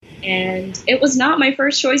And it was not my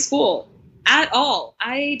first choice school at all.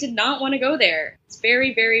 I did not want to go there. It's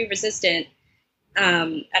very, very resistant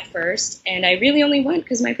at first. And I really only went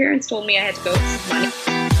because my parents told me I had to go with money.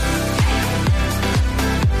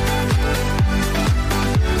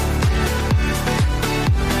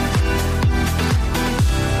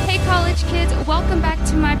 Kids, welcome back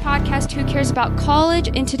to my podcast, Who Cares About College?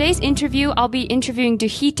 In today's interview, I'll be interviewing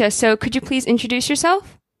Duhita, so could you please introduce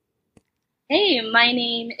yourself? Hey, my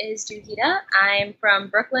name is Duhita. I'm from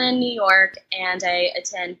Brooklyn, New York, and I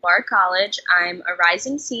attend Bard College. I'm a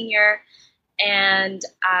rising senior, and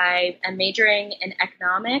I am majoring in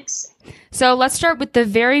economics. So let's start with the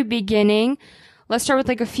very beginning. Let's start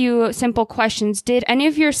with a few simple questions. Did any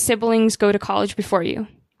of your siblings go to college before you?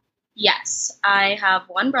 Yes, I have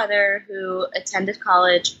one brother who attended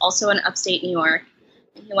college, also in upstate New York.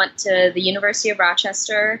 He went to the University of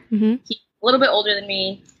Rochester. Mm-hmm. He's a little bit older than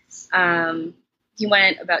me. He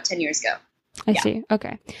went about 10 years ago. I see.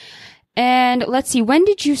 Okay. And let's see, when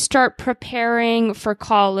did you start preparing for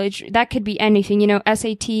college? That could be anything,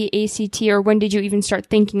 SAT, ACT, or when did you even start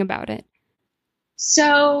thinking about it?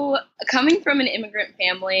 So, coming from an immigrant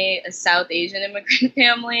family, a South Asian immigrant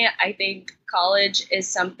family, I think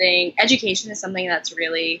education is something that's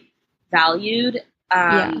really valued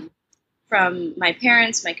from my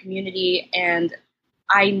parents, my community, and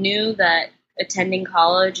I knew that attending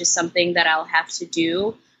college is something that I'll have to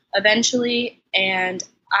do eventually. And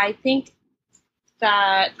I think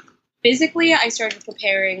that physically I started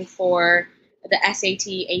preparing for the SAT,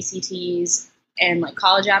 ACTs, and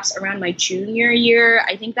college apps around my junior year.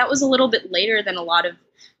 I think that was a little bit later than a lot of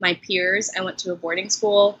my peers. I went to a boarding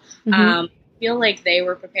school. Mm-hmm. I feel like they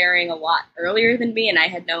were preparing a lot earlier than me, and I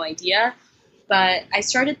had no idea. But I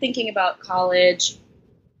started thinking about college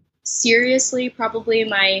seriously probably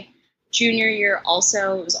my junior year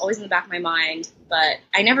also. It was always in the back of my mind, but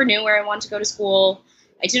I never knew where I wanted to go to school.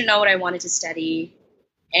 I didn't know what I wanted to study.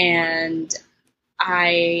 And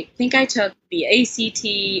I think I took the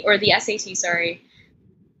SAT,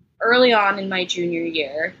 early on in my junior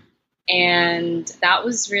year. And that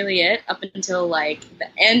was really it up until the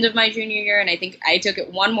end of my junior year. And I think I took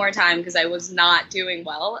it one more time because I was not doing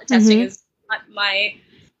well. Testing is not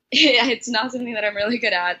it's not something that I'm really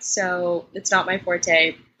good at. So it's not my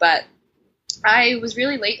forte, but I was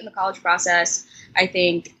really late in the college process, I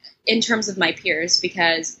think, in terms of my peers,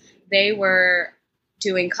 because they were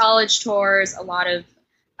doing college tours. A lot of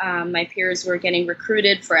my peers were getting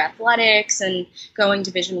recruited for athletics and going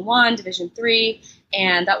Division I, Division III,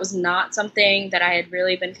 and that was not something that I had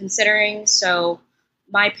really been considering. So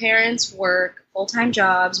my parents work full-time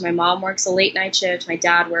jobs. My mom works a late night shift. My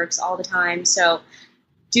dad works all the time. So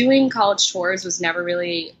doing college tours was never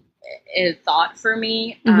really a thought for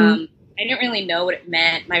me. Mm-hmm. I didn't really know what it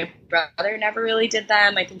meant. My brother never really did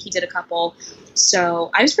them. I think he did a couple.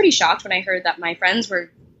 So I was pretty shocked when I heard that my friends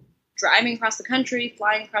were driving across the country,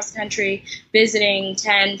 flying across the country, visiting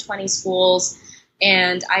 10, 20 schools.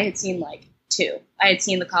 And I had seen two. I had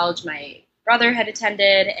seen the college my brother had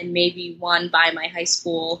attended and maybe one by my high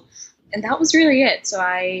school. And that was really it. So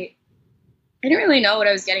I didn't really know what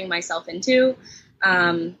I was getting myself into.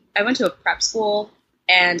 I went to a prep school,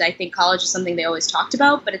 and I think college is something they always talked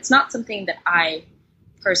about, but it's not something that I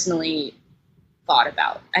personally thought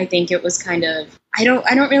about. I think it was kind of, I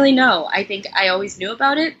don't really know. I think I always knew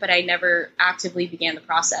about it, but I never actively began the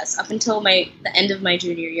process up until the end of my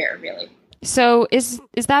junior year, really. So is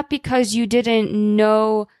that because you didn't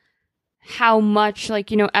know how much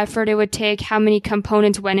effort it would take, how many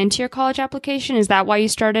components went into your college application? Is that why you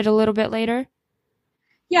started a little bit later?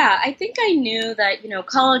 Yeah, I think I knew that,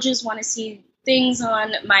 colleges want to see things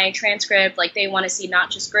on my transcript, they want to see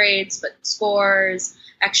not just grades, but scores,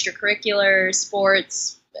 extracurriculars,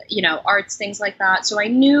 sports, arts, things like that. So I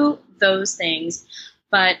knew those things,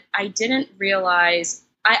 but I didn't realize,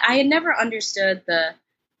 I had never understood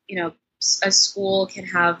a school can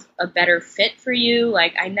have a better fit for you.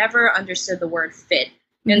 I never understood the word fit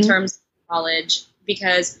in terms of college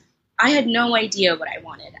because I had no idea what I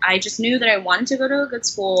wanted. I just knew that I wanted to go to a good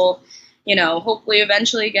school, hopefully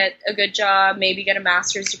eventually get a good job, maybe get a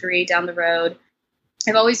master's degree down the road.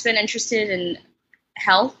 I've always been interested in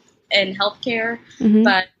health and healthcare,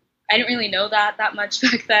 but I didn't really know that much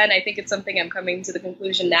back then. I think it's something I'm coming to the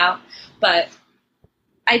conclusion now. But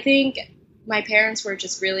I think my parents were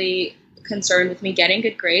just really concerned with me getting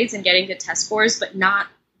good grades and getting good test scores, but not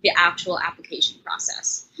the actual application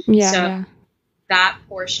process. So that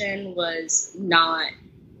portion was not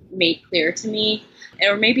made clear to me,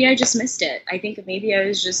 or maybe I just missed it. I think maybe I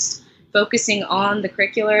was just focusing on the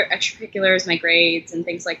extracurriculars, my grades and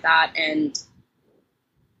things like that, and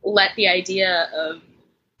let the idea of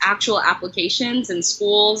actual applications and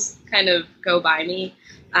schools kind of go by me,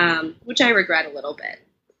 which I regret a little bit.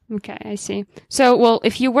 Okay, I see. So, well,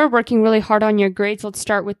 if you were working really hard on your grades, let's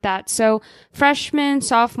start with that. So, freshman,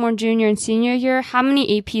 sophomore, junior, and senior year, how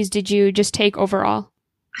many APs did you just take overall?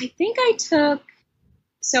 I think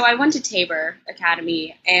so I went to Tabor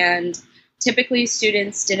Academy, and typically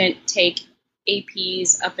students didn't take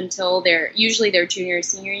APs up until usually their junior or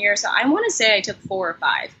senior year. So I want to say I took 4 or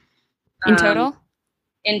 5. In total?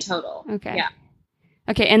 In total. Okay. Yeah.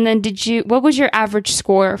 Okay, and then what was your average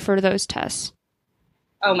score for those tests?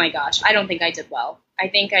 Oh my gosh, I don't think I did well. I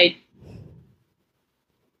think I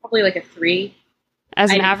probably like a 3.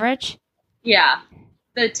 As an average? Yeah.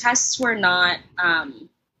 The tests were not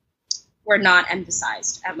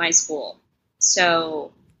emphasized at my school.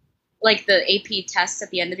 So like the AP tests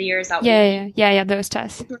at the end of the year, is that Yeah, those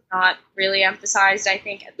tests. Were not really emphasized, I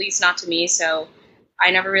think, at least not to me. So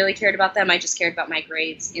I never really cared about them. I just cared about my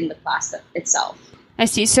grades in the class itself. I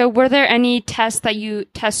see. So were there any test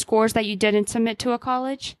scores that you didn't submit to a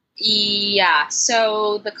college? Yeah.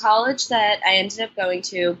 So the college that I ended up going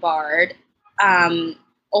to, Bard,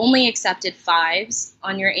 only accepted 5s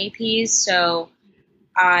on your APs. So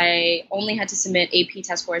I only had to submit AP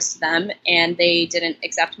test scores to them, and they didn't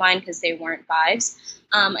accept mine because they weren't 5s.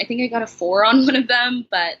 I think I got a 4 on one of them,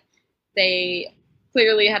 but they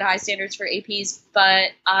clearly had high standards for APs.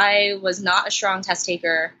 But I was not a strong test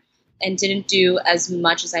taker and didn't do as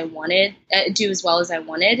much as I wanted, do as well as I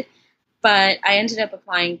wanted. But I ended up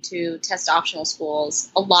applying to test optional schools,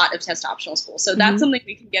 a lot of test optional schools. So that's something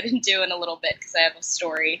we can get into in a little bit because I have a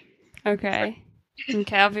story. Okay. Okay,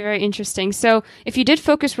 that'll be very interesting. So if you did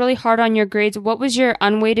focus really hard on your grades, what was your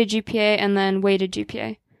unweighted GPA and then weighted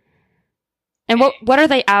GPA? And what are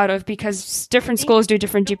they out of? Because different schools do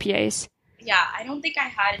different GPAs. Yeah, I don't think I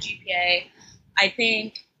had a GPA. I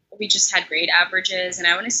think we just had grade averages, and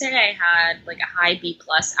I want to say I had like a high B+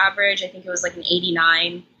 average. I think it was like an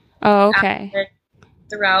 89. Oh, okay.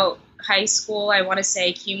 Throughout high school, I want to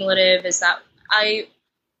say cumulative is that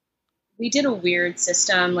we did a weird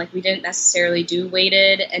system. Like we didn't necessarily do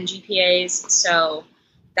weighted and GPAs, so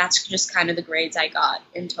that's just kind of the grades I got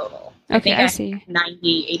in total. Okay, I see.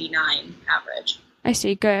 90, 89 average. I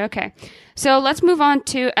see. Good. Okay. So let's move on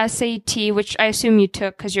to SAT, which I assume you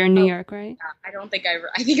took because you're in New York, right? Yeah,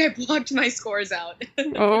 I think I blocked my scores out.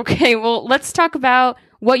 Okay. Well, let's talk about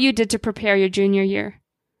what you did to prepare your junior year.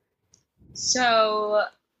 So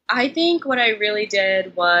I think what I really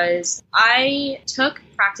did was I took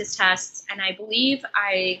practice tests, and I believe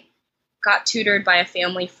I got tutored by a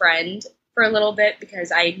family friend for a little bit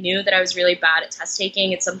because I knew that I was really bad at test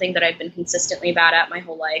taking. It's something that I've been consistently bad at my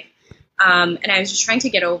whole life. And I was just trying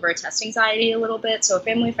to get over test anxiety a little bit. So a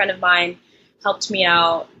family friend of mine helped me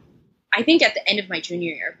out, I think at the end of my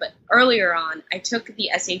junior year, but earlier on, I took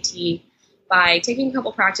the SAT by taking a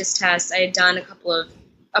couple practice tests. I had done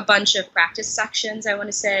a bunch of practice sections, I want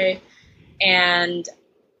to say. And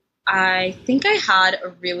I think I had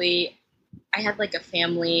like a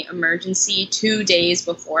family emergency 2 days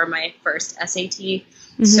before my first SAT.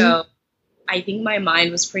 Mm-hmm. So I think my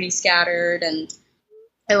mind was pretty scattered and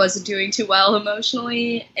I wasn't doing too well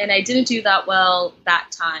emotionally, and I didn't do that well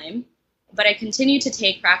that time. But I continued to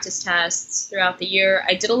take practice tests throughout the year.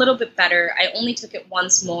 I did a little bit better. I only took it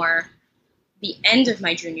once more the end of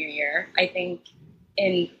my junior year, I think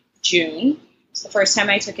in June. So the first time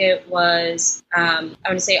I took it was, I want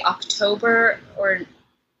to say October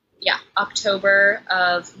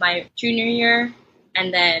of my junior year,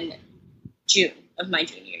 and then June of my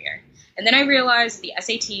junior year. And then I realized the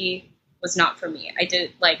SAT was not for me.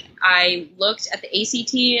 I looked at the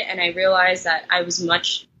ACT and I realized that I was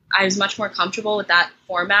much more comfortable with that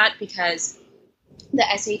format because the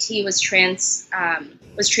SAT was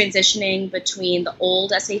transitioning between the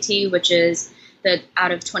old SAT, which is the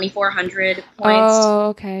out of 2,400 points. Oh,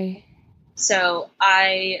 okay. So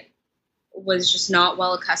I was just not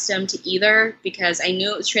well accustomed to either because I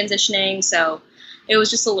knew it was transitioning. So it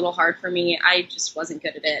was just a little hard for me. I just wasn't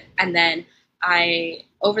good at it. And then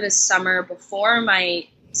over the summer before my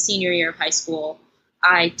senior year of high school,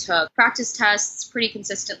 I took practice tests pretty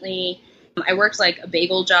consistently. I worked like a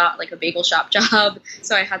bagel shop job.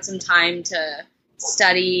 So I had some time to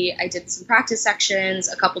study. I did some practice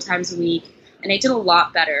sections a couple times a week, and I did a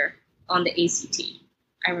lot better on the ACT.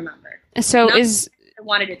 I remember. So I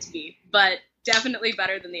wanted it to be, but definitely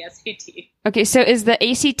better than the SAT. Okay. So is the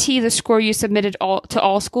ACT the score you submitted to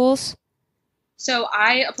all schools? So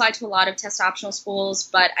I applied to a lot of test optional schools,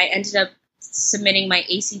 but I ended up submitting my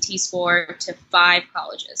ACT score to 5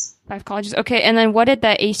 colleges. 5 colleges. Okay. And then what did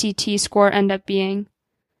that ACT score end up being?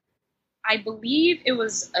 I believe it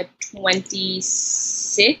was a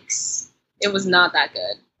 26. It was not that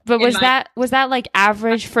good. But was that like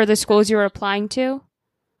average for the schools you were applying to?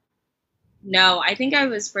 No, I think I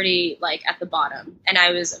was pretty like at the bottom, and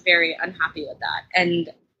I was very unhappy with that. And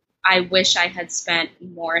I wish I had spent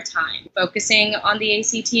more time focusing on the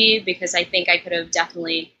ACT, because I think I could have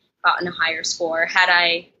definitely gotten a higher score had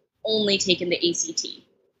I only taken the ACT.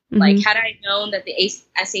 Mm-hmm. Like, had I known that the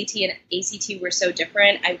SAT and ACT were so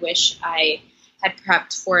different, I wish I had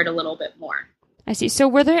prepped for it a little bit more. I see. So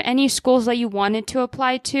were there any schools that you wanted to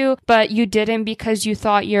apply to, but you didn't because you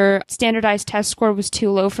thought your standardized test score was too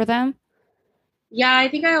low for them? Yeah, I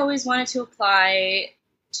think I always wanted to apply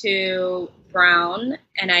to Brown,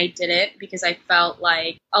 and I didn't because I felt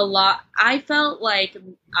like I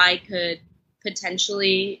could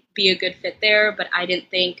potentially be a good fit there, but I didn't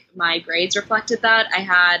think my grades reflected that. I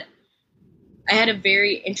had a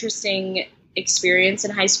very interesting experience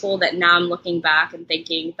in high school that now I'm looking back and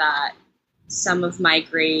thinking that some of my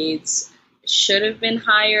grades should have been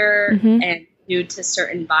higher, mm-hmm. and due to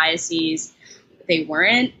certain biases, they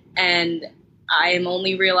weren't. And I am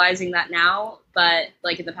only realizing that now, but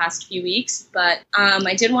like in the past few weeks. But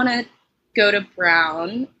I did want to go to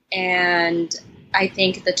Brown, and I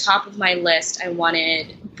think at the top of my list,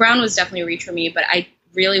 Brown was definitely a reach for me, but I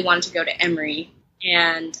really wanted to go to Emory,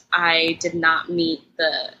 and I did not meet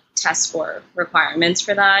the test score requirements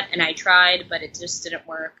for that. And I tried, but it just didn't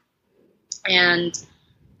work. And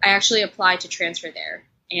I actually applied to transfer there,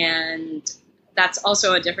 and that's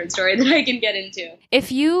also a different story that I can get into.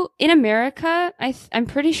 In America, I'm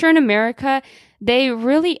pretty sure in America, they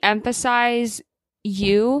really emphasize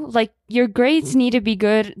like your grades need to be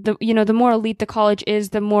good. The more elite the college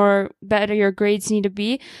is, the more better your grades need to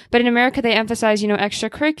be. But in America, they emphasize,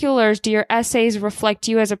 extracurriculars. Do your essays reflect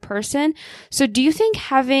you as a person? So do you think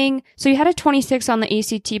so you had a 26 on the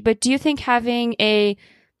ACT, but do you think having a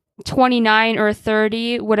 29 or a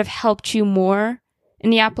 30 would have helped you more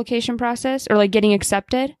in the application process, or like getting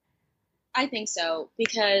accepted? I think so,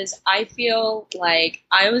 because I feel like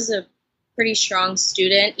I was a pretty strong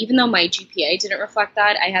student, even though my GPA didn't reflect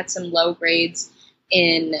that. I had some low grades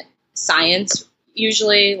in science.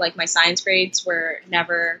 Usually, like, my science grades were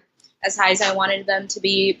never as high as I wanted them to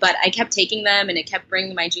be, but I kept taking them and it kept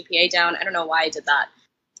bringing my GPA down. I don't know why I did that,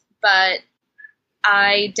 but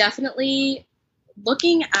I definitely,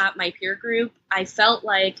 looking at my peer group, I felt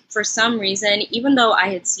like for some reason, even though I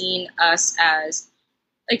had seen us as,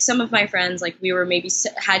 like, some of my friends, like, we were maybe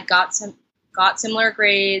got similar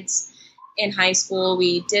grades in high school,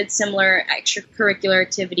 we did similar extracurricular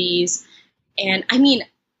activities, and I mean,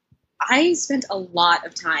 I spent a lot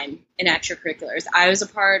of time in extracurriculars. I was a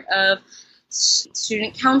part of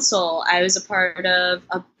student council. I was a part of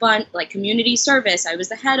a bunch, like, community service. I was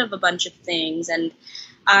the head of a bunch of things, and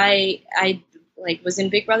I was in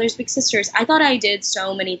Big Brothers Big Sisters. I thought I did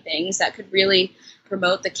so many things that could really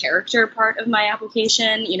promote the character part of my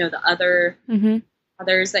application, the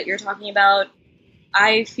others that you're talking about.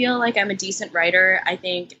 I feel like I'm a decent writer. I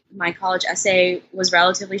think my college essay was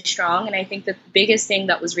relatively strong, and I think the biggest thing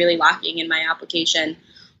that was really lacking in my application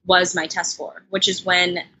was my test score, which is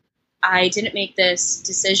when I didn't make this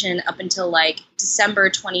decision up until like December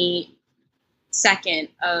 22nd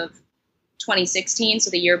of 2016,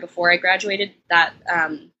 so the year before I graduated, that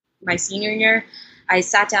my senior year. I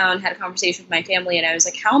sat down, had a conversation with my family, and I was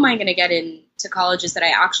like, how am I going to get into colleges that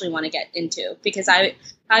I actually want to get into? Because I've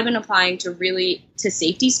been applying to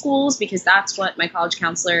safety schools, because that's what my college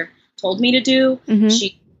counselor told me to do. Mm-hmm.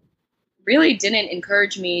 She really didn't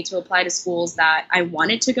encourage me to apply to schools that I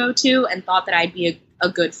wanted to go to and thought that I'd be a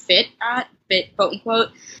good fit at, quote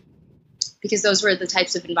unquote, because those were the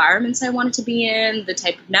types of environments I wanted to be in, the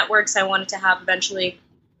type of networks I wanted to have eventually,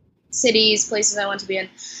 cities, places I wanted to be in.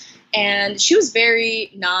 And she was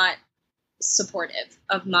very not supportive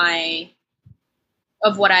of what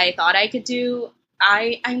I thought I could do.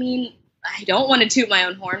 I mean, I don't want to toot my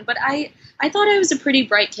own horn, but I thought I was a pretty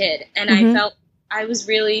bright kid, and mm-hmm. I felt I was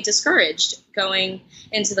really discouraged going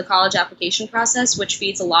into the college application process, which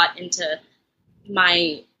feeds a lot into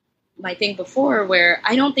my thing before, where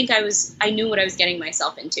I don't think I knew what I was getting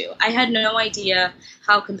myself into. I had no idea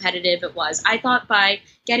how competitive it was. I thought by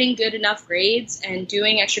getting good enough grades and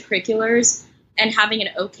doing extracurriculars and having an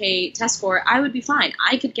okay test score, I would be fine.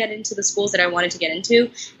 I could get into the schools that I wanted to get into,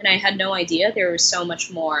 and I had no idea there was so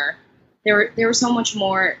much more. There were so much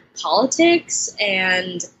more politics,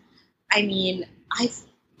 and I mean, I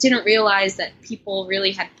didn't realize that people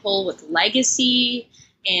really had pull with legacy.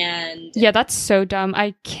 And yeah, that's so dumb.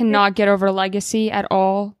 I cannot get over legacy at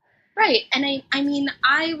all. Right. And I mean,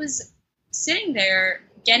 I was sitting there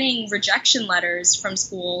getting rejection letters from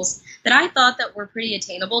schools that I thought that were pretty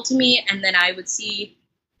attainable to me. And then I would see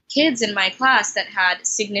kids in my class that had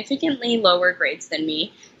significantly lower grades than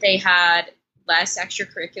me. They had less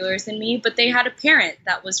extracurriculars than me, but they had a parent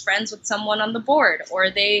that was friends with someone on the board, or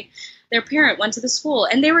their parent went to the school,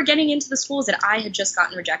 and they were getting into the schools that I had just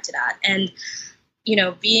gotten rejected at. And, you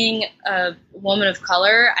know, being a woman of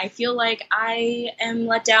color, I feel like I am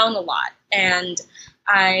let down a lot. And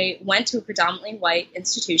I went to a predominantly white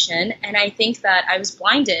institution, and I think that I was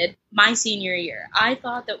blinded my senior year. I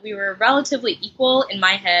thought that we were relatively equal in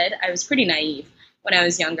my head. I was pretty naive when I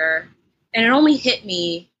was younger. And it only hit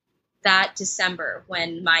me that December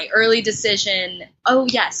when my early decision,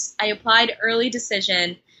 I applied early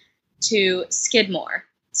decision to Skidmore.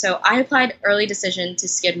 So I applied early decision to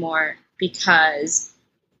Skidmore because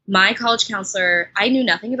my college counselor, I knew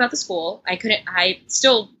nothing about the school. I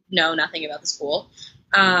still know nothing about the school.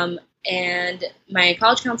 And my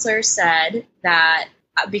college counselor said that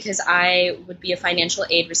because I would be a financial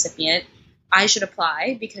aid recipient, I should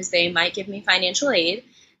apply because they might give me financial aid.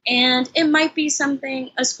 And it might be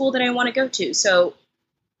a school that I want to go to. So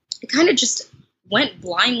I kind of just went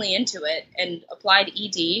blindly into it and applied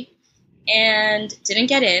ED and didn't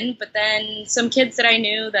get in. But then some kids that I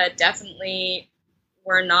knew that definitely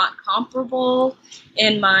were not comparable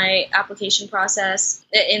in my application process,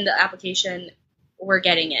 in the application, were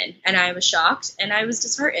getting in. And I was shocked and I was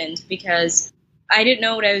disheartened because I didn't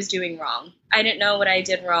know what I was doing wrong. I didn't know what I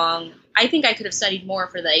did wrong. I think I could have studied more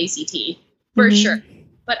for the ACT, for sure.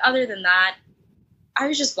 But other than that, I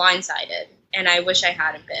was just blindsided, and I wish I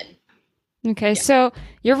hadn't been. Okay, so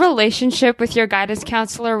your relationship with your guidance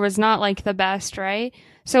counselor was not like the best, right?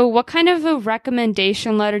 So what kind of a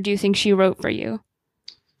recommendation letter do you think she wrote for you?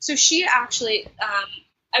 So she actually,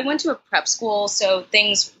 I went to a prep school, so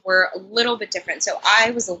things were a little bit different. So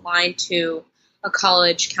I was aligned to a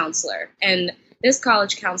college counselor, and this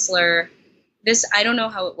college counselor, I don't know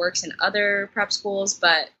how it works in other prep schools,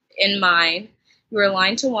 but in mine, we were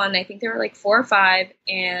aligned to one. I think there were like 4 or 5,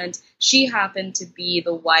 and she happened to be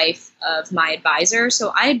the wife of my advisor.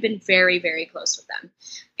 So I had been very, very close with them.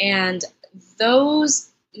 And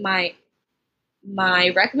my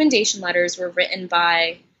recommendation letters were written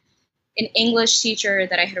by an English teacher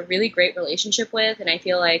that I had a really great relationship with. And I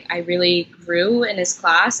feel like I really grew in his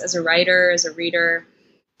class as a writer, as a reader,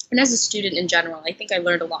 and as a student in general. I think I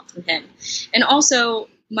learned a lot from him. And also,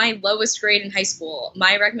 my lowest grade in high school,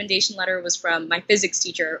 my recommendation letter was from my physics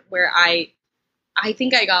teacher, where I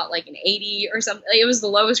think I got like an 80 or something. It was the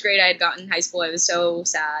lowest grade I had gotten in high school. I was so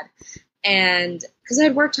sad. And because I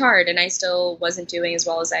had worked hard and I still wasn't doing as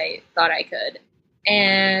well as I thought I could.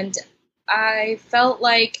 And I felt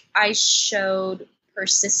like I showed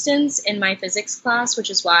persistence in my physics class, which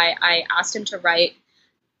is why I asked him to write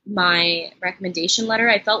my recommendation letter.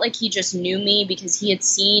 I felt like he just knew me because he had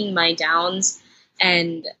seen my downs.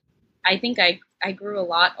 And I think I grew a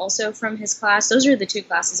lot also from his class. Those are the 2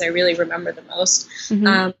 classes I really remember the most.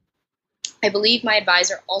 I believe my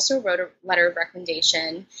advisor also wrote a letter of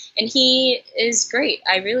recommendation, and he is great.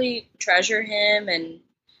 I really treasure him and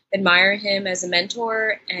admire him as a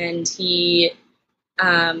mentor, and he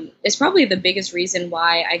is probably the biggest reason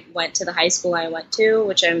why I went to the high school I went to,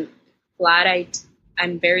 which I'm glad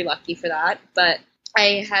I'm very lucky for that. But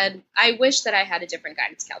I wish that I had a different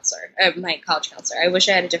guidance counselor, my college counselor. I wish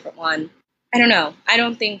I had a different one. I don't know. I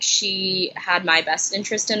don't think she had my best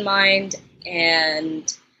interest in mind.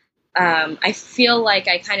 And I feel like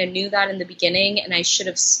I kind of knew that in the beginning, and I should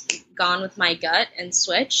have gone with my gut and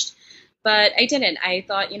switched. But I didn't. I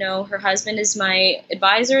thought, her husband is my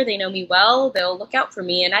advisor. They know me well. They'll look out for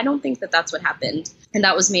me. And I don't think that that's what happened. And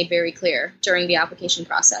that was made very clear during the application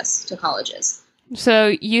process to colleges.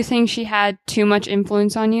 So you think she had too much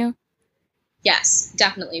influence on you? Yes,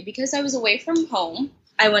 definitely. Because I was away from home.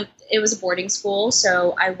 It was a boarding school,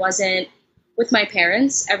 so I wasn't with my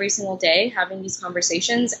parents every single day having these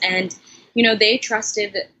conversations. And, they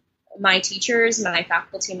trusted my teachers, my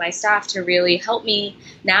faculty, my staff to really help me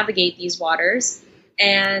navigate these waters.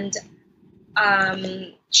 And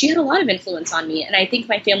she had a lot of influence on me. And I think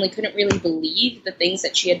my family couldn't really believe the things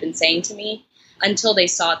that she had been saying to me until they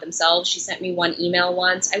saw it themselves. She sent me one email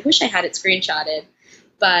once. I wish I had it screenshotted,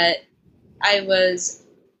 but I was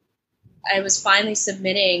finally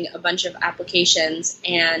submitting a bunch of applications,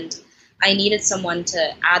 and I needed someone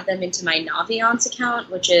to add them into my Naviance account,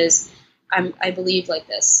 which is, I believe, like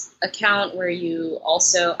this account where you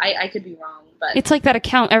also, I could be wrong, but it's like that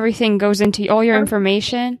account, everything goes into all your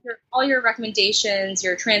information. All your recommendations,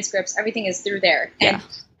 your transcripts, everything is through there. Yeah. And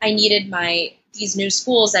I needed these new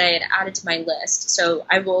schools that I had added to my list. So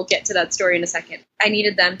I will get to that story in a second. I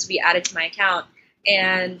needed them to be added to my account.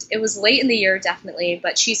 And it was late in the year, definitely,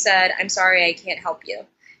 but she said, "I'm sorry, I can't help you."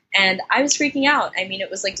 And I was freaking out. I mean,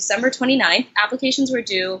 it was like December 29th. Applications were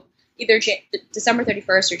due either December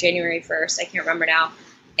 31st or January 1st. I can't remember now.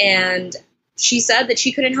 And she said that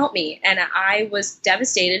she couldn't help me. And I was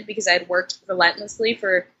devastated because I had worked relentlessly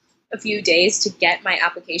for a few days to get my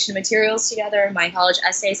application materials together, my college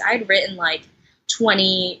essays. I had written like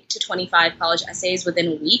 20 to 25 college essays within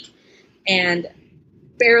a week and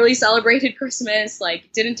barely celebrated Christmas,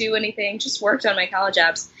 like didn't do anything, just worked on my college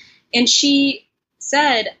apps. And she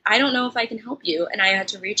said, "I don't know if I can help you." And I had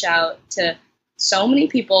to reach out to so many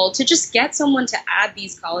people to just get someone to add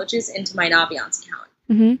these colleges into my Naviance account.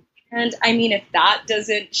 Mm-hmm. And I mean, if that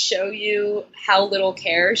doesn't show you how little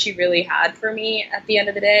care she really had for me at the end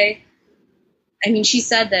of the day, I mean, she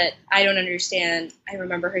said that, "I don't understand." I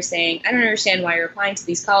remember her saying, "I don't understand why you're applying to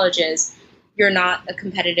these colleges. You're not a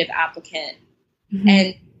competitive applicant." Mm-hmm.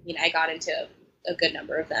 And I got into a good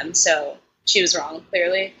number of them. So she was wrong,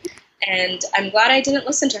 clearly. And I'm glad I didn't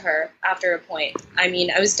listen to her after a point. I mean,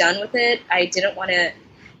 I was done with it. I didn't want to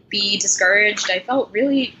be discouraged. I felt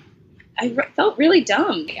really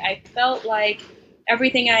dumb. I felt like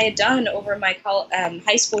everything I had done over my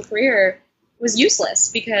high school career was useless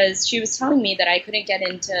because she was telling me that I couldn't get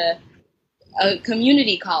into a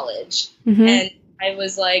community college. Mm-hmm. And I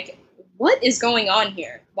was like, what is going on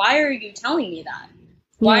here? Why are you telling me that?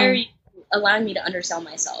 Why are you allowing me to undersell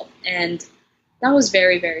myself? And that was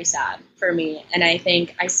very, very sad for me. And I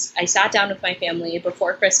think I sat down with my family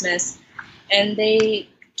before Christmas and they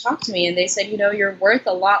talked to me and they said, "You're worth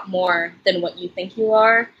a lot more than what you think you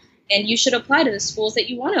are. And you should apply to the schools that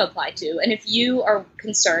you want to apply to. And if you are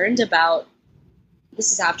concerned about,"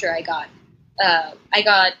 this is after I got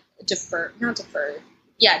deferred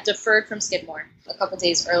from Skidmore a couple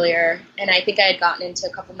days earlier. And I think I had gotten into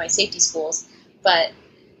a couple of my safety schools, but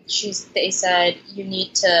they said, you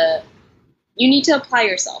need to apply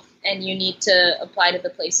yourself and you need to apply to the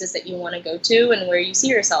places that you want to go to and where you see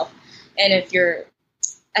yourself. And if your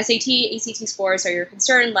SAT, ACT scores are your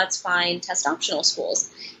concern, let's find test optional schools.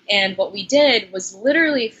 And what we did was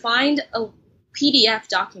literally find a PDF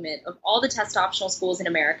document of all the test optional schools in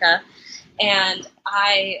America. And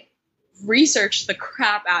I researched the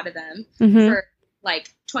crap out of them for like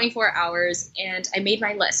 24 hours. And I made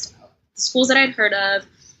my list. The schools that I'd heard of,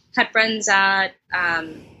 had friends at,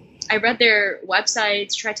 I read their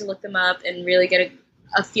websites, tried to look them up and really get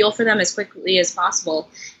a feel for them as quickly as possible,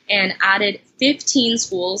 and added 15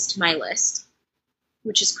 schools to my list,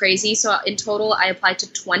 which is crazy. So in total, I applied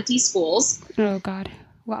to 20 schools. Oh, God.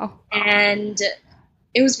 Wow. And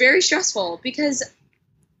it was very stressful because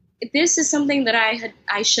this is something that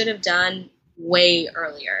I should have done way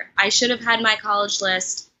earlier. I should have had my college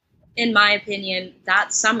list, in my opinion,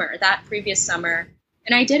 that previous summer.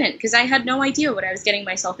 And I didn't because I had no idea what I was getting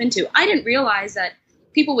myself into. I didn't realize that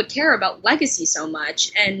people would care about legacy so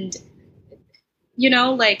much. And,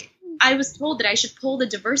 I was told that I should pull the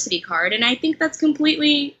diversity card. And I think that's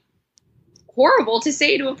completely horrible to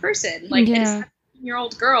say to a person. Like, as a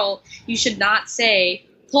 17-year-old girl, you should not say,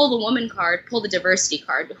 pull the woman card, pull the diversity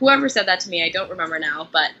card. Whoever said that to me, I don't remember now,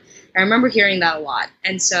 but I remember hearing that a lot.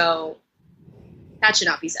 And so that should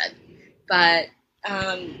not be said. But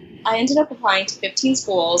I ended up applying to 15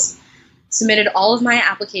 schools, submitted all of my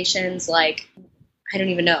applications,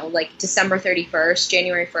 December 31st,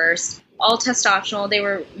 January 1st, all test optional. They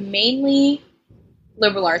were mainly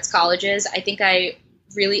liberal arts colleges. I think I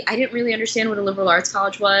didn't really understand what a liberal arts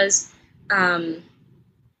college was.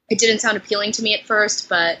 It didn't sound appealing to me at first,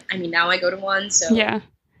 but I mean, now I go to one, so yeah.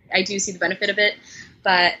 I do see the benefit of it.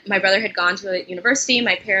 But my brother had gone to a university.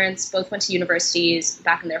 My parents both went to universities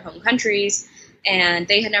back in their home countries, and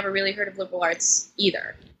they had never really heard of liberal arts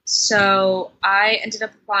either. So I ended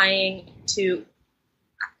up applying to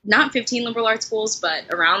not 15 liberal arts schools, but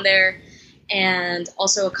around there, and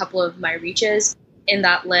also a couple of my reaches in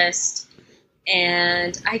that list.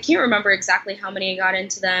 And I can't remember exactly how many I got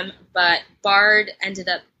into them, but Bard ended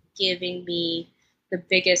up giving me the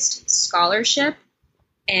biggest scholarship,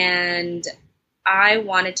 and I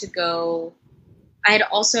wanted to go. I had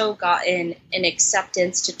also gotten an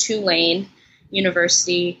acceptance to Tulane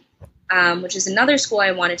University, which is another school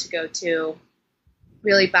I wanted to go to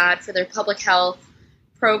really bad for their public health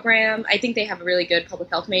program. I think they have a really good public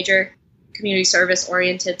health major, community service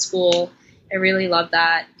oriented school. I really love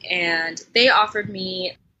that. And they offered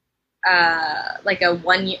me like a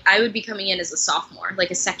 1 year, I would be coming in as a sophomore,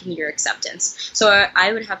 like a second year acceptance. So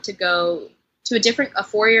I would have to go to a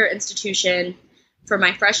 4-year institution for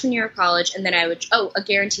my freshman year of college. And then a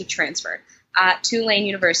guaranteed transfer. Tulane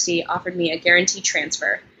University offered me a guaranteed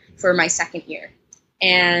transfer for my second year.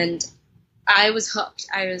 And I was hooked.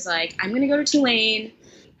 I was like, I'm going to go to Tulane.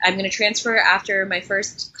 I'm going to transfer after my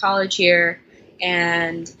first college year,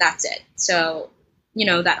 and that's it. So,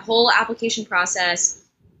 that whole application process,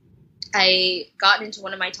 I got into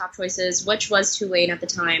one of my top choices, which was Tulane at the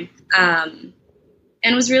time,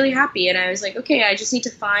 and was really happy. And I was like, okay, I just need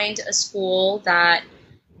to find a school that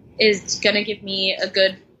is going to give me a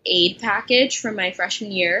good aid package for my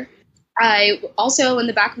freshman year. I also, in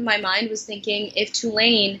the back of my mind, was thinking if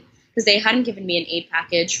Tulane, because they hadn't given me an aid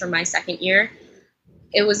package for my second year,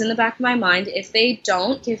 it was in the back of my mind, if they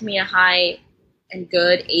don't give me a high and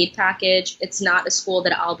good aid package, it's not a school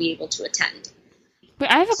that I'll be able to attend.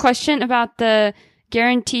 But I have a question about the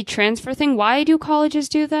guaranteed transfer thing. Why do colleges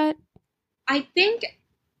do that? I think,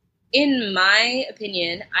 in my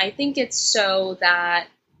opinion, I think it's so that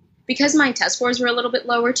because my test scores were a little bit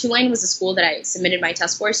lower, Tulane was a school that I submitted my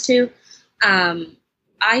test scores to.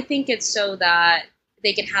 I think it's so that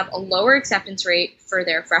they can have a lower acceptance rate for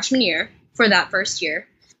their freshman year, for that first year,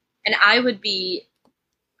 and I wouldn't be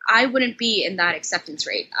in that acceptance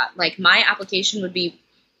rate. Like, my application would be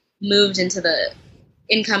moved into the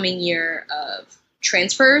incoming year of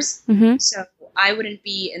transfers. Mm-hmm. So I wouldn't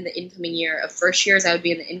be in the incoming year of first years. I would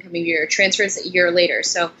be in the incoming year of transfers a year later.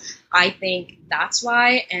 So I think that's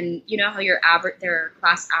why. And you know how their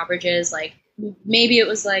class averages, like maybe it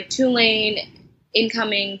was like Tulane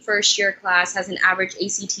incoming first year class has an average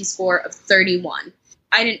ACT score of 31.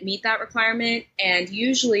 I didn't meet that requirement. And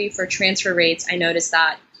usually for transfer rates, I noticed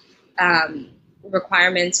that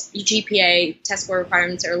requirements, GPA test score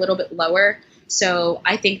requirements are a little bit lower. So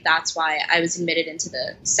I think that's why I was admitted into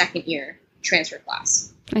the second year transfer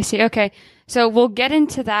class. I see. Okay. So we'll get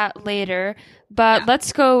into that later, but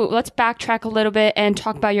let's backtrack a little bit and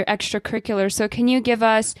talk about your extracurriculars. So can you give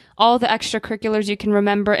us all the extracurriculars you can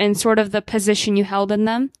remember and sort of the position you held in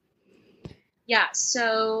them? Yeah.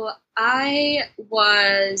 So I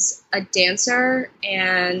was a dancer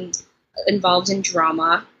and involved in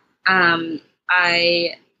drama.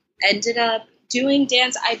 I ended up doing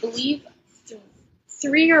dance, I believe,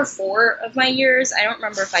 3 or 4 of my years. I don't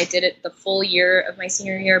remember if I did it the full year of my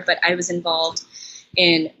senior year, but I was involved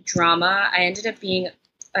in drama. I ended up being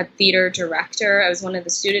a theater director. I was one of the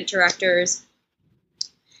student directors.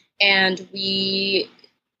 And we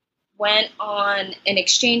went on an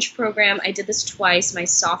exchange program. I did this twice, my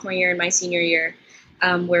sophomore year and my senior year,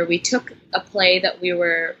 where we took a play that we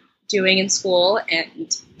were doing in school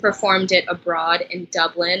and performed it abroad in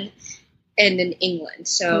Dublin and in England.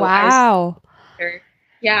 So wow.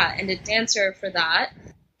 And a dancer for that.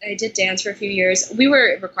 I did dance for a few years. We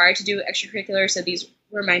were required to do extracurriculars, so these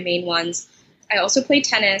were my main ones. I also played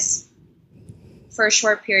tennis for a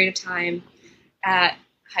short period of time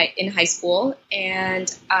in high school,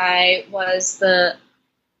 and I was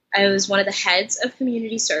one of the heads of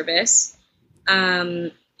community service.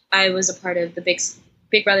 I was a part of the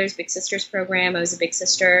Big Brothers Big Sisters program. I was a big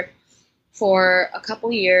sister for a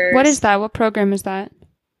couple years. What is that? What program is that?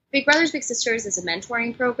 Big Brothers Big Sisters is a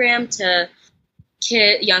mentoring program to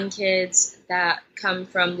young kids that come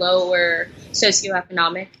from lower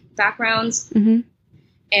socioeconomic backgrounds. Mm-hmm.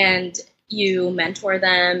 And you mentor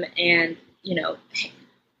them and,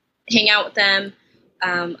 hang out with them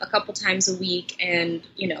a couple times a week and,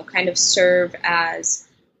 kind of serve as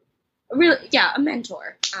a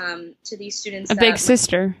mentor to these students. Big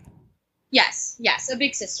sister. Yes, a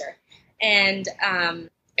big sister. And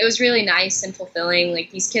it was really nice and fulfilling. Like,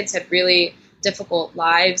 these kids had really difficult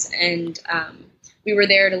lives, and we were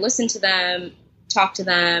there to listen to them, talk to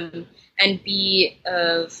them, and be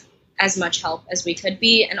of as much help as we could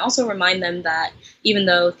be, and also remind them that even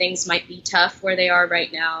though things might be tough where they are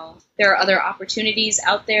right now, there are other opportunities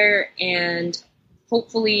out there, and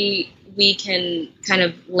hopefully we can kind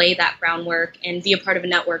of lay that groundwork and be a part of a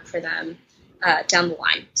network for them down the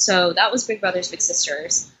line. So that was Big Brothers Big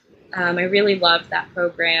Sisters. I really loved that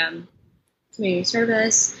program. Community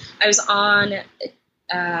service. I was on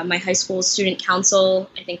my high school student council,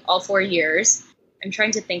 I think, all 4 years. I'm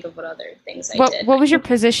trying to think of what other things I did. What was your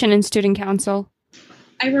position in student council?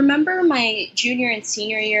 I remember my junior and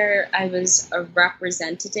senior year, I was a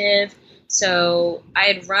representative. So I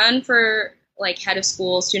had run for head of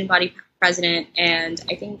school, student body president, and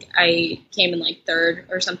I think I came in third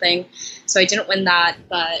or something. So I didn't win that,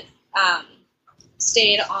 but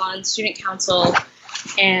stayed on student council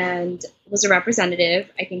and was a representative.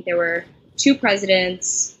 I think there were 2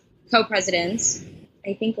 presidents, co-presidents,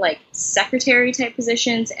 I think secretary type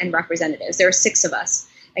positions and representatives. There were 6 of us.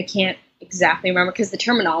 I can't exactly remember because the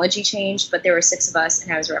terminology changed, but there were 6 of us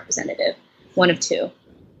and I was a representative, one of 2.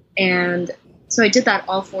 And so I did that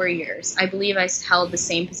all 4 years. I believe I held the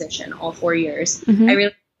same position all 4 years. Mm-hmm. I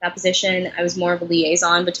really that position. I was more of a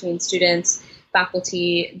liaison between students,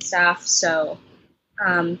 faculty, and staff. So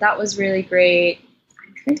that was really great.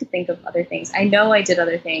 I'm trying to think of other things. I know I did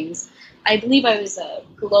other things. I believe I was a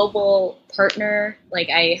global partner. Like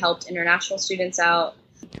I helped international students out.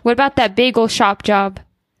 What about that bagel shop job?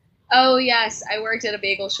 Oh, yes. I worked at a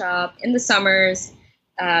bagel shop in the summers,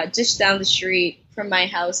 just down the street from my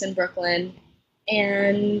house in Brooklyn.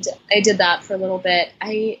 And I did that for a little bit.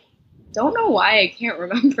 I don't know why I can't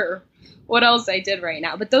remember what else I did right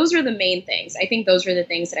now, but those were the main things. I think those were the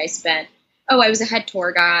things that I spent. Oh, I was a head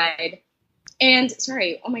tour guide. And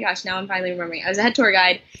sorry, oh my gosh, now I'm finally remembering. I was a head tour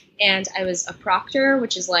guide and I was a proctor,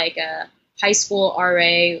 which is like a high school RA.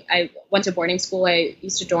 I went to boarding school. I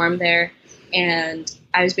used to dorm there. And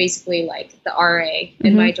I was basically like the RA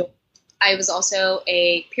in my dorm. I was also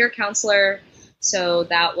a peer counselor. So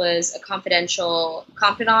that was a confidential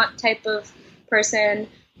confidant type of person.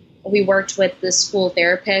 We worked with the school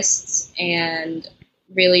therapists and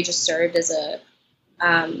really just served as a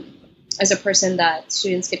person that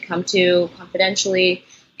students could come to confidentially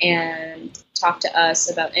and talk to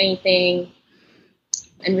us about anything,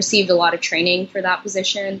 and received a lot of training for that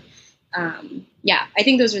position. I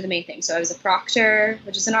think those are the main things. So I was a proctor,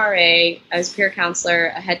 which is an RA. I was a peer counselor,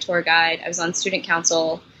 a head tour guide. I was on student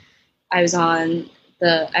council. I was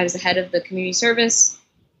the head of the community service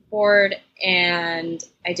board, and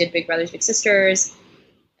I did Big Brothers Big Sisters.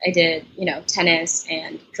 I did, tennis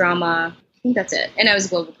and drama. I think that's it. And I was a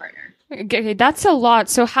global partner. Okay, that's a lot.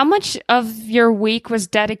 So how much of your week was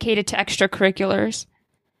dedicated to extracurriculars?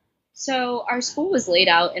 So our school was laid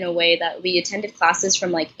out in a way that we attended classes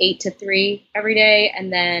from like 8 to 3 every day.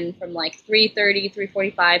 And then from like 3:30,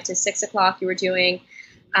 3:45 to 6 o'clock, you were doing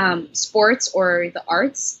sports or the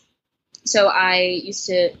arts. So I used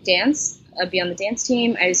to dance, be on the dance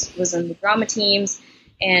team. I was on the drama teams.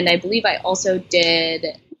 And I believe I also did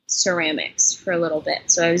ceramics for a little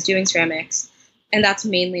bit. So I was doing ceramics. And that's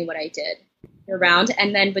mainly what I did around.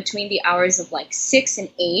 And then between the hours of like 6 and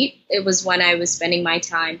 8, it was when I was spending my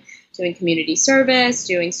time doing community service,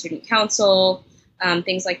 doing student council,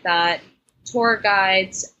 things like that. Tour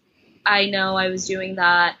guides, I know I was doing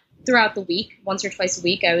that throughout the week. Once or twice a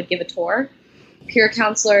week, I would give a tour. Peer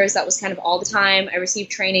counselors, that was kind of all the time. I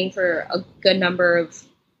received training for a good number of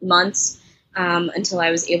months until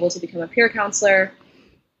I was able to become a peer counselor.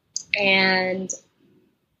 And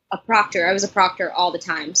a proctor. I was a proctor all the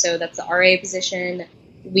time. So that's the RA position.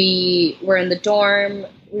 We were in the dorm.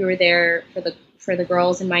 We were there for the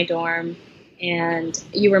girls in my dorm. And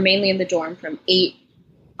you were mainly in the dorm from 8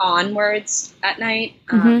 onwards at night.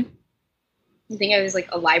 I think I was like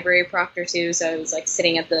a library proctor too. So I was like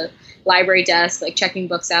sitting at the library desk, like checking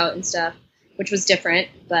books out and stuff, which was different.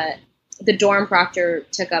 But the dorm proctor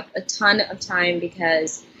took up a ton of time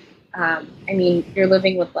because I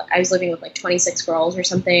was living with like 26 girls or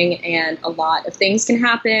something, and a lot of things can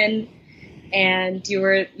happen. And you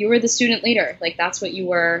were the student leader, like that's what you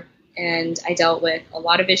were. And I dealt with a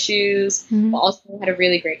lot of issues, but also had a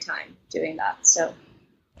really great time doing that. So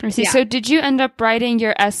I see. Yeah. So did you end up writing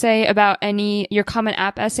your essay about your Common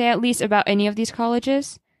App essay, at least, about any of these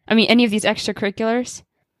colleges? I mean, any of these extracurriculars?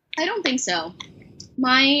 I don't think so.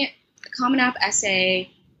 My Common App essay,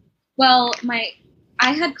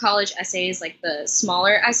 I had college essays, like the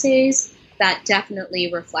smaller essays, that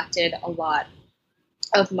definitely reflected a lot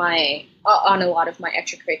of my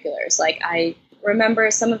extracurriculars. Like I remember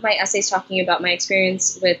some of my essays talking about my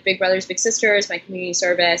experience with Big Brothers Big Sisters, my community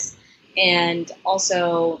service, and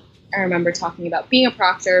also I remember talking about being a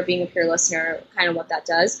proctor, being a peer listener, kind of what that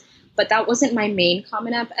does. But that wasn't my main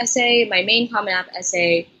Common App essay. My main Common App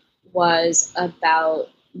essay was about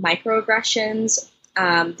microaggressions.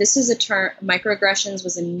 This is a term. Microaggressions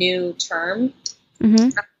was a new term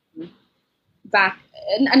back,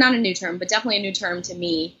 not a new term, but definitely a new term to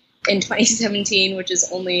me in 2017, which is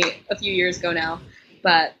only a few years ago now.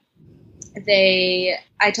 But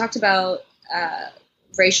I talked about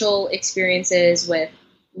racial experiences with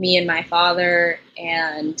me and my father,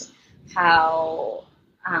 and how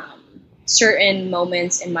certain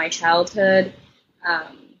moments in my childhood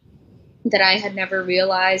that I had never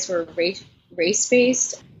realized were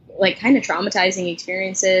race-based, like kind of traumatizing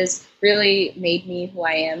experiences, really made me who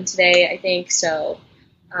I am today, I think. So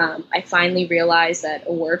I finally realized that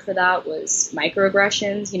a word for that was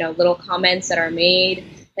microaggressions, little comments that are made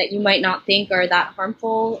that you might not think are that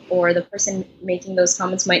harmful, or the person making those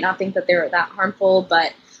comments might not think that they're that harmful,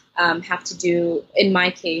 but have to do, in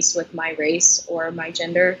my case, with my race or my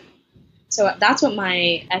gender. So that's what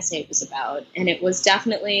my essay was about. And it was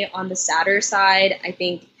definitely on the sadder side. I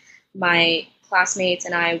think my classmates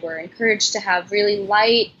and I were encouraged to have really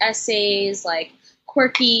light essays, like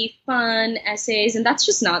quirky, fun essays, and that's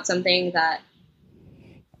just not something that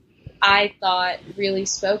I thought really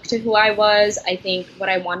spoke to who I was. I think what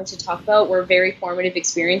I wanted to talk about were very formative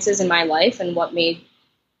experiences in my life and what made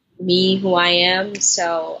me who I am.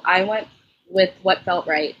 So I went with what felt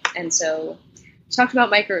right. And so talked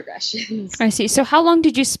about microaggressions. I see. So how long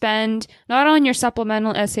did you spend, not on your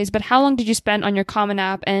supplemental essays, but how long did you spend on your Common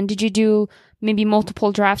App? And did you do maybe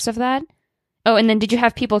multiple drafts of that? Oh, and then did you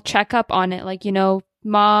have people check up on it? Like,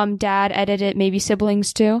 mom, dad edit it, maybe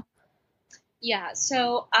siblings too? Yeah,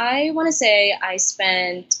 so I want to say I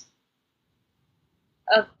spent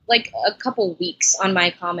a couple weeks on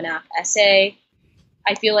my Common App essay.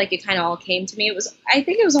 I feel like it kind of all came to me. I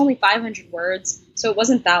think it was only 500 words, so it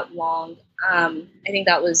wasn't that long. I think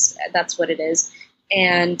that's what it is.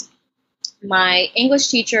 And my English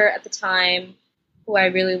teacher at the time, who I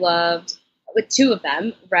really loved, with two of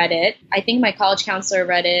them, read it. I think my college counselor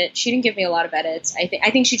read it. She didn't give me a lot of edits. I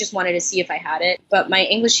think she just wanted to see if I had it. But my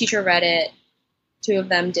English teacher read it. Two of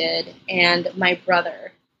them did, and my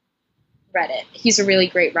brother read it. He's a really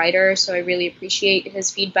great writer, so I really appreciate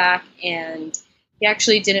his feedback, and he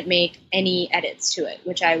actually didn't make any edits to it,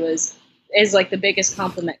 which is like the biggest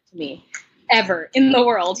compliment to me ever in the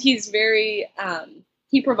world. He's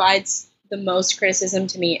he provides the most criticism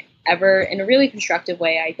to me ever in a really constructive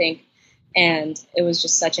way, I think, and it was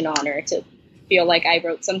just such an honor to feel like I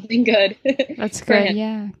wrote something good. That's good.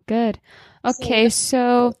 Yeah, good. Okay,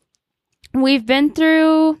 so we've been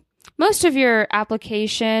through most of your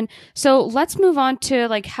application. So let's move on to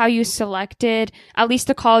like how you selected at least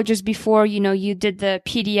the colleges before, you did the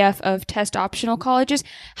PDF of test optional colleges.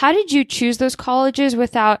 How did you choose those colleges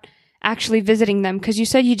without actually visiting them? Because you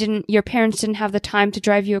said your parents didn't have the time to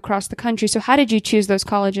drive you across the country. So how did you choose those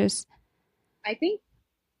colleges? I think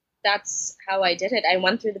that's how I did it. I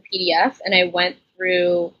went through the PDF and I went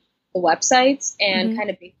through the websites and kind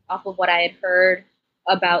of based off of what I had heard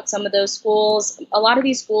about some of those schools. A lot of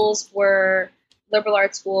these schools were liberal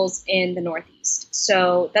arts schools in the Northeast.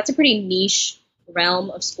 So that's a pretty niche realm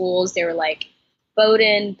of schools. They were like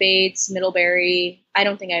Bowdoin, Bates, Middlebury. I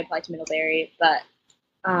don't think I applied to Middlebury, but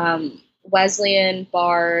Wesleyan,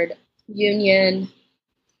 Bard, Union,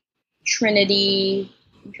 Trinity.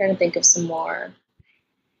 I'm trying to think of some more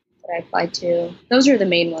that I applied to. Those are the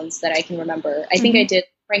main ones that I can remember. I think I did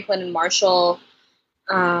Franklin and Marshall.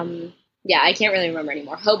 I can't really remember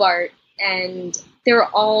anymore. Hobart, and they were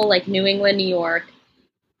all like New England, New York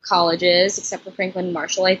colleges, except for Franklin and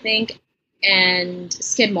Marshall, I think, and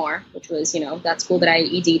Skidmore, which was, that school that I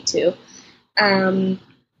ED'd to.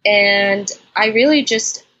 And I really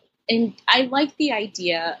I liked the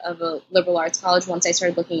idea of a liberal arts college once I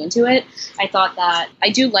started looking into it. I thought that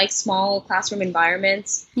I do like small classroom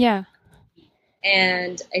environments. Yeah.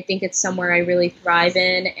 And I think it's somewhere I really thrive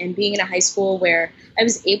in. And being in a high school where I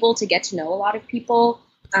was able to get to know a lot of people,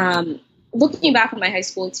 looking back on my high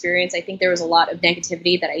school experience, I think there was a lot of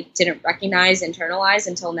negativity that I didn't recognize, internalize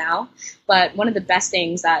until now. But one of the best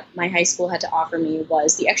things that my high school had to offer me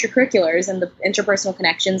was the extracurriculars and the interpersonal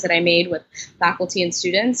connections that I made with faculty and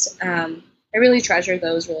students. I really treasure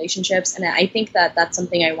those relationships, and I think that that's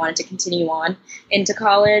something I wanted to continue on into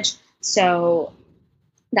college. So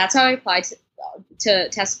that's how I applied to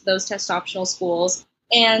test those test optional schools.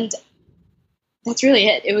 And that's really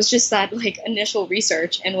it. It was just that like initial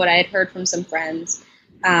research and what I had heard from some friends.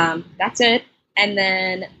 That's it. And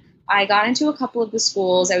then I got into a couple of the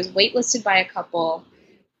schools. I was waitlisted by a couple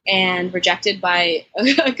and rejected by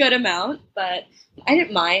a good amount, but I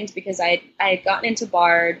didn't mind because I had gotten into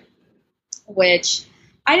Bard, which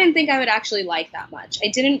I didn't think I would actually like that much. I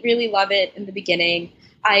didn't really love it in the beginning.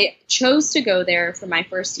 I chose to go there for my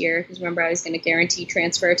first year because remember I was going to guarantee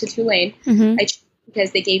transfer to Tulane. I chose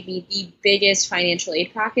because they gave me the biggest financial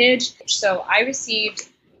aid package. So I received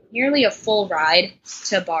nearly a full ride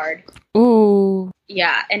to Bard. Ooh.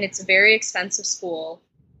 Yeah, and it's a very expensive school.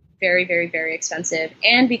 Very, very, very expensive.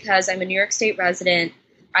 And because I'm a New York State resident,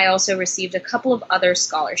 I also received a couple of other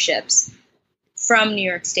scholarships from New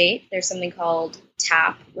York State. There's something called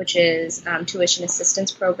TAP, which is Tuition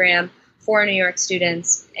Assistance Program for New York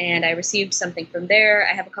students. And I received something from there.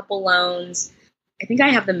 I have a couple loans. I think I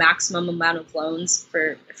have the maximum amount of loans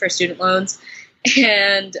for student loans.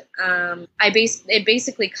 And it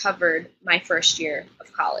basically covered my first year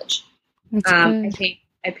of college.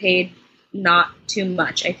 I paid not too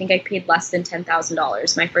much. I think I paid less than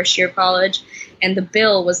 $10,000 my first year of college, and the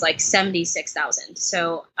bill was like $76,000.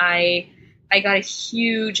 So I got a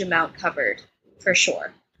huge amount covered for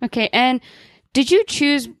sure. Okay, and you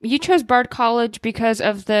chose Bard College because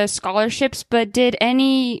of the scholarships, but did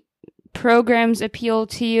any programs appeal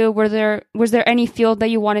to you? Was there any field that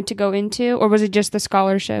you wanted to go into, or was it just the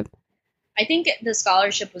scholarship? I think the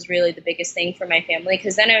scholarship was really the biggest thing for my family,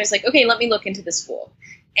 because then I was like, okay, let me look into the school.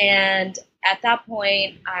 And at that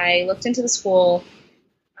point, I looked into the school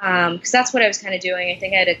because that's what I was kind of doing. I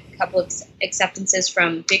think I had a couple of acceptances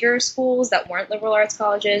from bigger schools that weren't liberal arts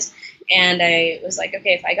colleges. And I was like,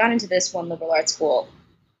 okay, if I got into this one liberal arts school,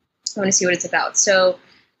 I want to see what it's about. So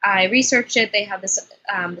I researched it. They have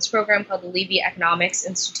this program called the Levy Economics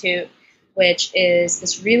Institute, which is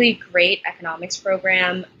this really great economics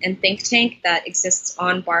program and think tank that exists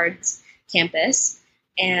on Bard's campus.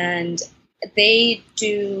 And they're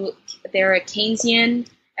a Keynesian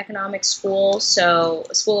economic school, so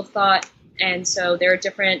a school of thought. And so there are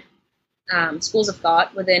different schools of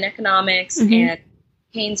thought within economics, and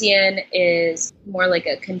Keynesian is more like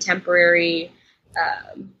a contemporary,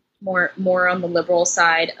 more on the liberal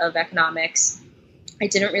side of economics. I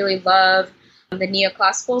didn't really love the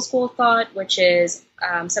neoclassical school of thought, which is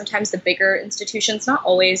sometimes the bigger institutions, not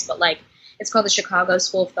always, but like it's called the Chicago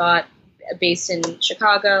School of Thought, based in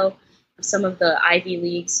Chicago. Some of the Ivy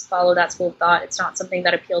Leagues follow that school of thought. It's not something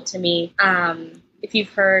that appealed to me. If you've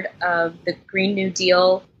heard of the Green New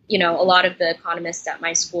Deal, a lot of the economists at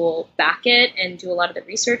my school back it and do a lot of the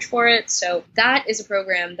research for it. So that is a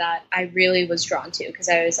program that I really was drawn to, because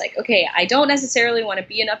I was like, okay, I don't necessarily want to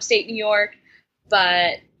be in upstate New York,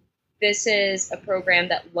 but this is a program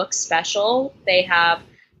that looks special. They have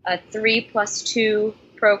a 3+2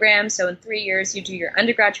 program. So in 3 years, you do your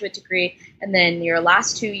undergraduate degree, and then your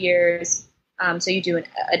last 2 years, so you do an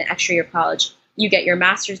extra year of college, you get your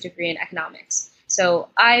master's degree in economics. So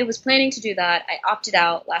I was planning to do that. I opted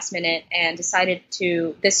out last minute and decided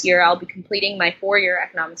this year I'll be completing my 4-year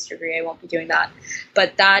economics degree. I won't be doing that.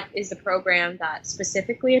 But that is the program that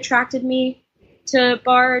specifically attracted me to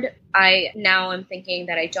Bard. Now I'm thinking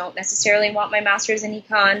that I don't necessarily want my master's in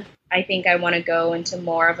econ. I think I want to go into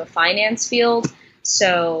more of a finance field.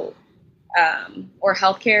 So, or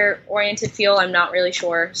healthcare oriented field, I'm not really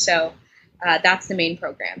sure. So that's the main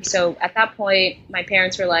program. So at that point, my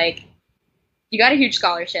parents were like, you got a huge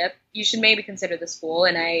scholarship. You should maybe consider the school.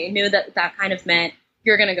 And I knew that kind of meant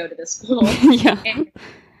you're going to go to this school. Yeah. And,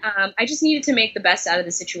 I just needed to make the best out of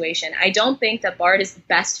the situation. I don't think that Bard is the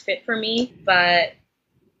best fit for me, but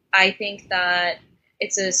I think that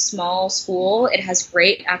it's a small school. It has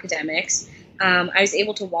great academics. I was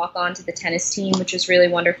able to walk on to the tennis team, which was really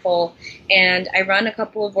wonderful. And I run a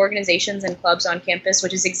couple of organizations and clubs on campus,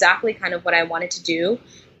 which is exactly kind of what I wanted to do.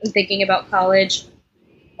 I'm thinking about college.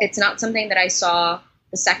 It's not something that I saw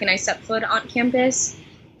the second I stepped foot on campus,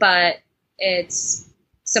 but it's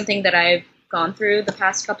something that I've gone through the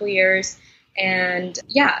past couple of years. And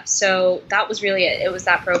yeah, so that was really it. It was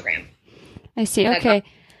that program. I see. Okay.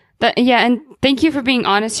 And thank you for being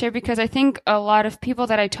honest here, because I think a lot of people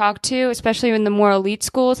that I talk to, especially in the more elite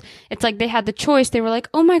schools, it's like they had the choice. They were like,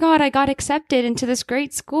 oh my God, I got accepted into this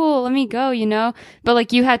great school. Let me go, But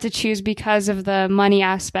like you had to choose because of the money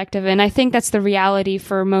aspect of it. And I think that's the reality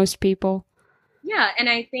for most people. Yeah. And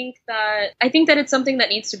I think that it's something that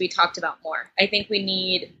needs to be talked about more.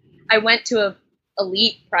 I went to a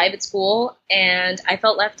elite private school and I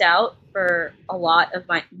felt left out for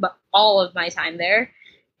all of my time there.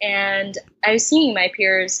 And I was seeing my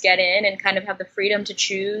peers get in and kind of have the freedom to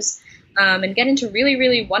choose and get into really,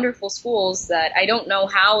 really wonderful schools that I don't know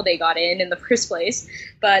how they got in the first place,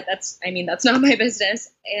 but that's not my business.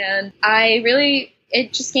 And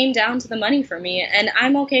it just came down to the money for me. And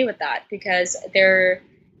I'm okay with that, because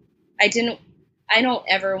I don't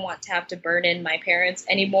ever want to have to burden my parents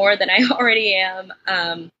any more than I already am.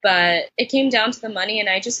 But it came down to the money, and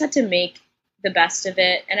I just had to make the best of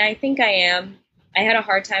it. And I think I am. I had a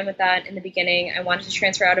hard time with that in the beginning. I wanted to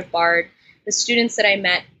transfer out of Bard. The students that I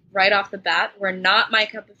met right off the bat were not my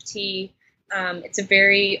cup of tea. It's a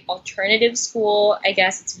very alternative school. I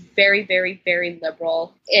guess it's very, very, very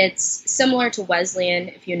liberal. It's similar to Wesleyan,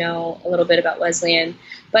 if you know a little bit about Wesleyan,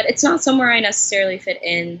 but it's not somewhere I necessarily fit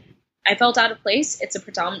in. I felt out of place. It's a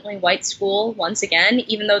predominantly white school. Once again,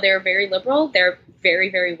 even though they're very liberal, they're very,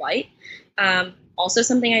 very white. Also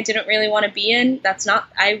something I didn't really want to be in.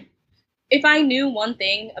 If I knew one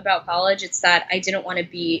thing about college, it's that I didn't want to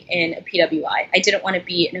be in a PWI. I didn't want to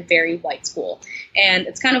be in a very white school. And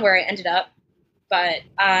it's kind of where I ended up. But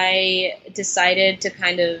I decided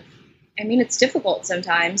to it's difficult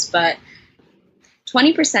sometimes, but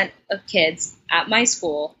 20% of kids at my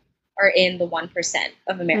school are in the 1%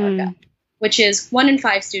 of America, which is 1 in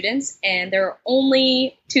 5 students. And there are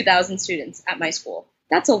only 2,000 students at my school.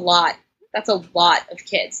 That's a lot. That's a lot of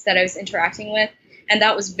kids that I was interacting with. And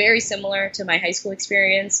that was very similar to my high school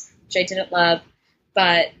experience, which I didn't love.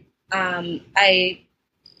 But I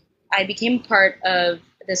became part of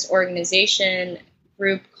this organization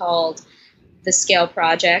group called the Scale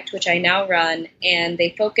Project, which I now run, and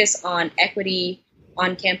they focus on equity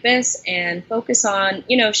on campus and focus on,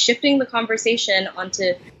 shifting the conversation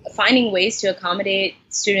onto finding ways to accommodate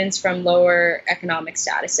students from lower economic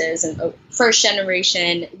statuses and first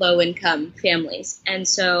generation low income families. And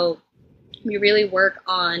so we really work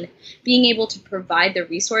on being able to provide the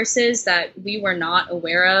resources that we were not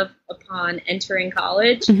aware of upon entering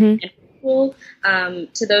college and school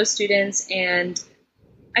to those students. And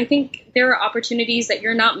I think there are opportunities that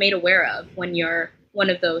you're not made aware of when you're one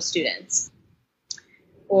of those students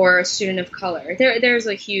or a student of color. There's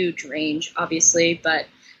a huge range, obviously, but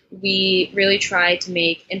we really try to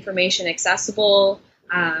make information accessible.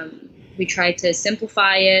 We try to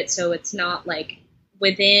simplify it so it's not like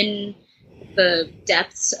within the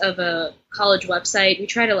depths of a college website. We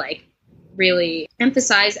try to really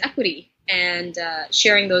emphasize equity and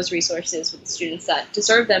sharing those resources with the students that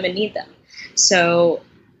deserve them and need them. So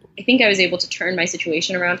I think I was able to turn my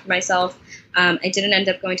situation around for myself. I didn't end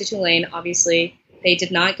up going to Tulane, obviously. They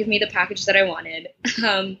did not give me the package that I wanted.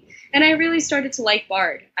 And I really started to like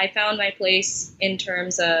Bard. I found my place in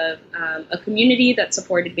terms of a community that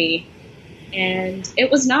supported me. And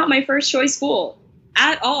it was not my first choice school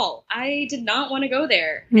at all. I did not want to go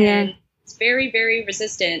there. Yeah. And it's very, very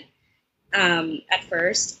resistant at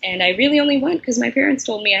first. And I really only went because my parents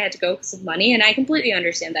told me I had to go because of money. And I completely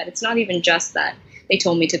understand that. It's not even just that they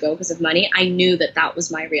told me to go because of money. I knew that that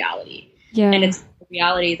was my reality. Yeah. And it's the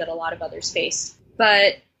reality that a lot of others face.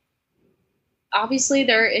 But obviously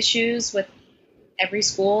there are issues with every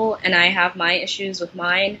school, and I have my issues with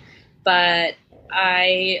mine. But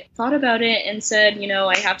I thought about it and said,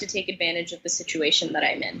 I have to take advantage of the situation that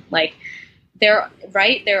I'm in. There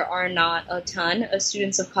are not a ton of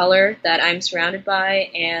students of color that I'm surrounded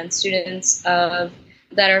by, and students that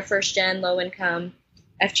are first gen, low income,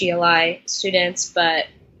 FGLI students, but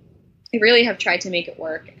I really have tried to make it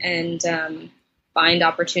work and find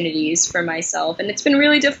opportunities for myself. And it's been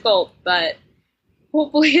really difficult, but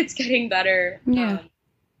hopefully it's getting better. Yeah.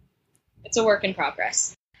 It's a work in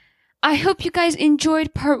progress. I hope you guys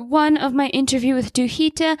enjoyed part 1 of my interview with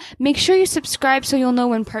Duhita. Make sure you subscribe so you'll know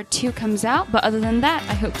when part 2 comes out. But other than that,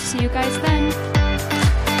 I hope to see you guys then.